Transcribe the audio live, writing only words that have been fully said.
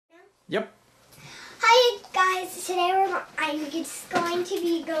Yep. Hi guys, today I'm just going to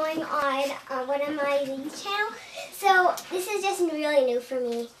be going on one of my Lee's channel. So this is just really new for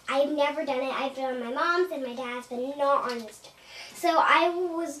me. I've never done it. I've been on my mom's and my dad's, but not on this. So I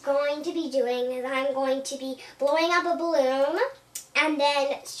was going to be doing is I'm going to be blowing up a balloon and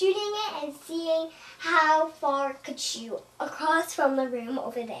then shooting it and seeing how far it could shoot across from the room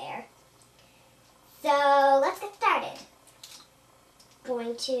over there. So let's get started.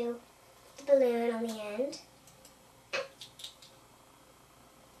 Going to the balloon on the end.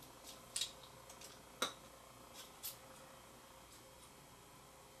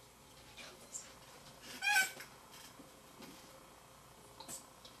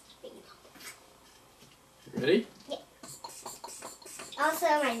 Ready? Yeah. Also,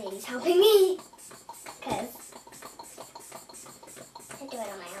 my baby's helping me because I do it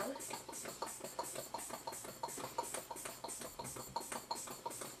on my own.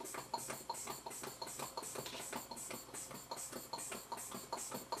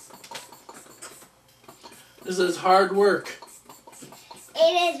 This is hard work.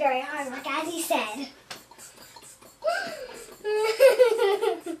 It is very hard work, as he said.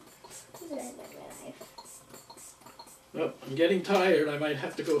 Oh, I'm getting tired. I might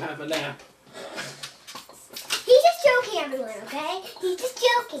have to go have a nap. He's just joking, everyone, okay? He's just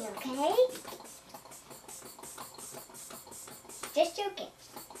joking, okay? Just joking.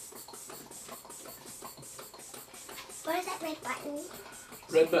 What is that red button?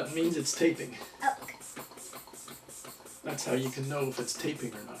 Red button means it's taping. Oh, okay. That's how you can know if it's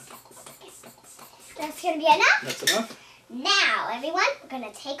taping or not. That's going to be enough? That's enough? Now, everyone, we're going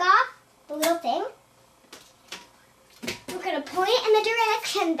to take off the little thing. We're going to point it in the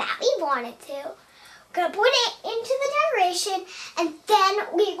direction that we want it to. We're going to put it into the direction, and then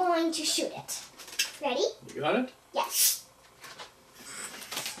we're going to shoot it. Ready? You got it? Yes.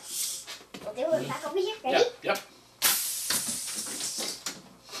 We'll do it back over here. Ready? Yep.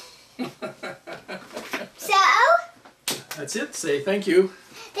 So, That's it. Say thank you.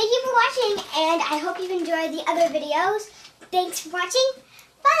 thank you for watching, and I hope you've enjoyed the other videos. Thanks for watching.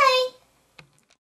 Bye!